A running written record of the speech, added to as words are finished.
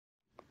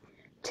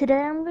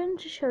Today I'm going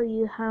to show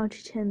you how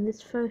to turn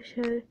this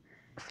photo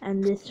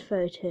and this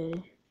photo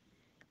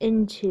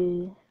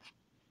into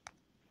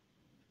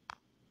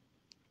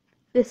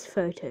this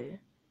photo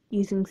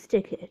using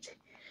stickit.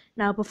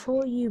 Now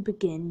before you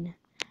begin,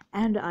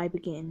 and I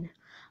begin,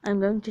 I'm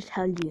going to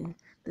tell you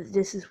that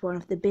this is one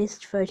of the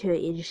best photo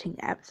editing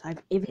apps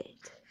I've ever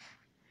had.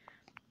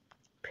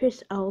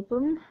 Press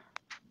album,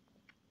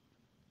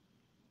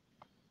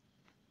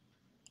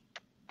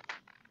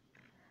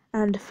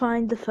 and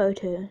find the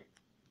photo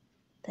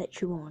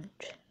that you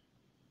want.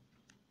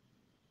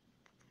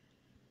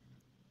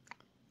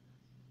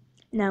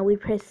 Now we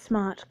press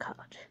Smart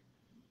Cut,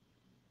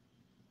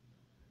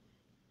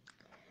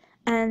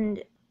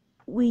 and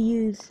we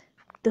use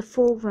the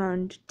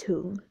foreground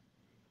tool,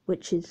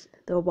 which is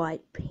the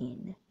white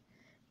pen,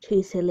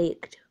 to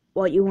select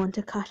what you want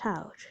to cut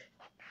out.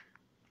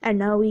 And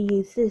now we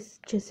use this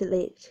to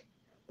select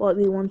what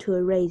we want to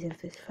erase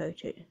of this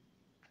photo,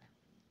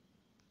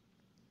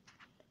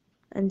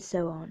 and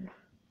so on.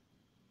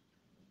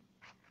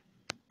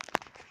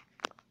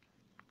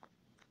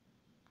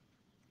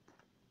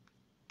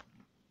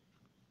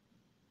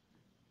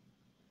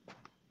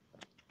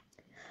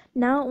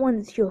 Now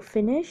once you're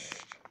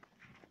finished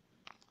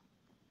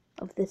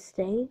of this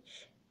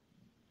stage,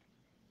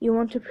 you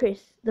want to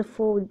press the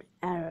forward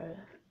arrow.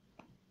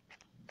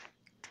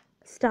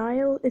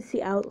 Style is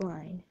the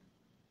outline.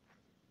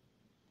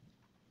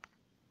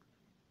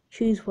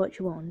 Choose what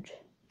you want.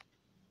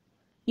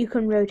 You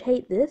can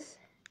rotate this.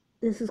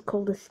 This is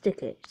called a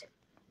stickit.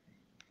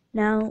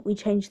 Now we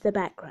change the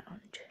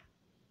background.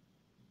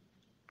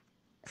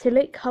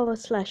 Select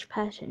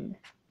color/pattern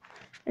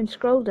and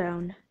scroll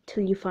down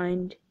till you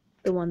find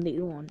the one that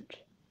you want.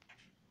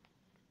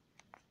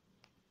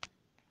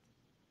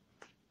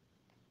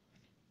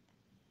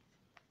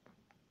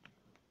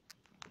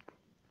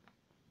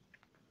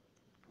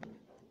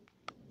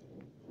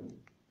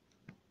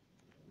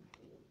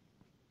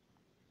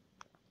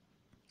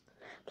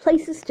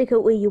 Place the sticker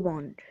where you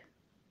want.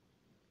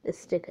 The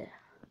sticker,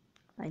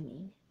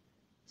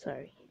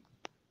 sorry.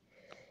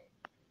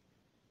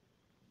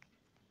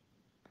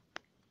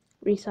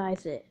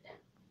 Resize it,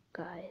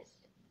 guys.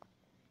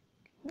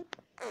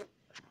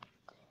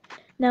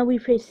 Now we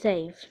press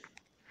save.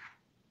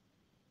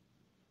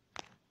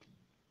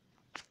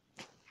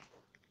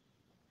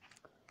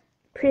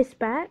 Press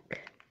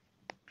back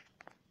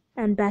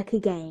and back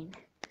again.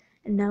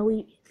 And now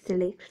we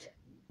select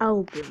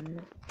album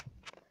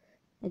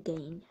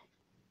again.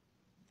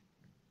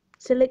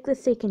 Select the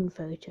second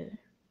photo.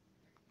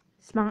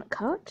 Smart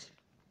Cut.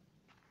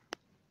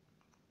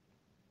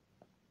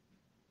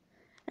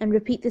 And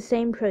repeat the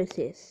same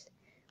process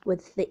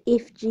with the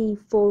FG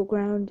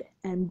foreground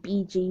and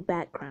BG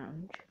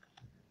background.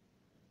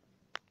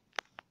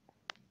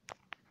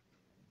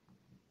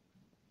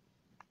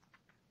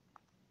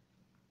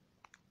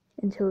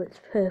 Until it's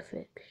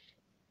perfect.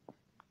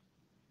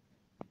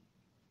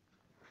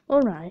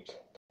 Alright.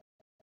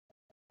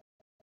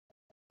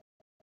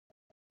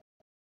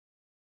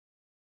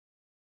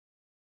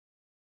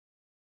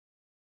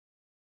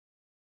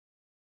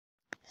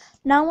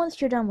 Now once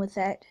you're done with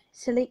that,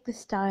 select the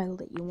style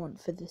that you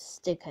want for this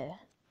sticker.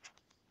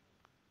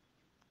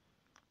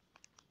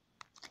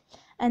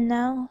 And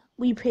now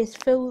we press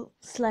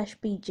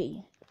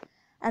Fill/BG,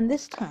 and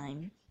this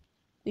time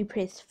we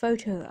press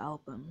Photo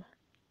Album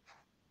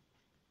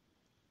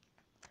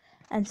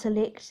and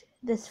select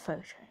this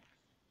photo.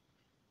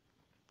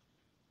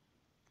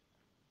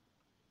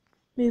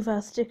 Move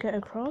our sticker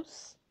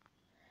across,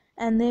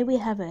 and there we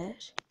have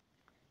it.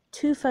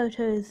 Two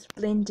photos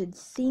blended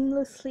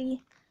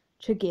seamlessly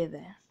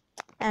together,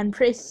 and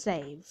press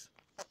save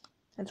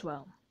as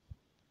well.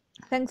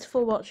 Thanks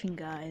for watching,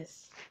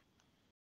 guys.